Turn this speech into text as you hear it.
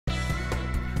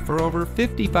For over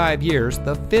 55 years,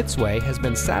 the Fitzway has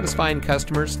been satisfying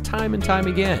customers time and time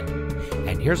again.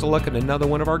 And here's a look at another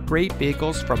one of our great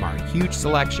vehicles from our huge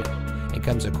selection. It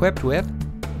comes equipped with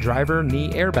driver knee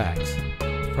airbags,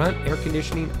 front air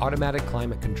conditioning automatic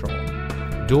climate control,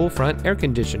 dual front air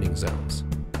conditioning zones,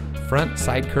 front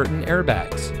side curtain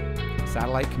airbags,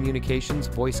 satellite communications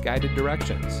voice guided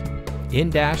directions,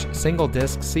 in-dash single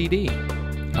disc CD,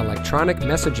 electronic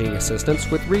messaging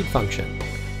assistance with read function,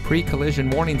 pre-collision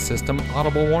warning system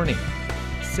audible warning,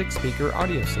 6-speaker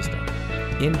audio system,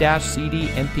 in-dash CD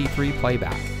MP3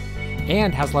 playback,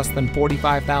 and has less than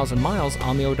 45,000 miles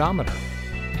on the odometer.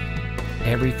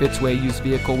 Every Fitzway used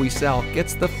vehicle we sell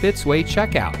gets the Fitzway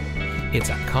checkout. It's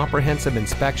a comprehensive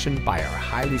inspection by our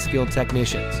highly skilled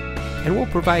technicians, and we'll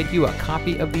provide you a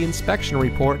copy of the inspection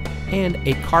report and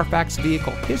a Carfax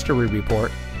vehicle history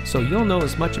report so you'll know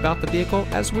as much about the vehicle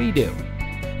as we do.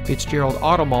 Fitzgerald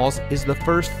Auto Malls is the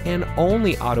first and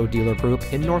only auto dealer group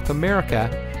in North America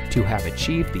to have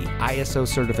achieved the ISO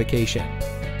certification,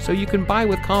 so you can buy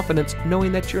with confidence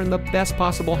knowing that you're in the best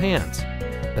possible hands.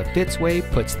 The Fitzway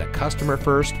puts the customer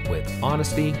first with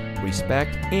honesty,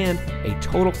 respect, and a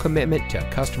total commitment to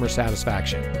customer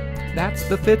satisfaction. That's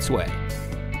the Fitzway.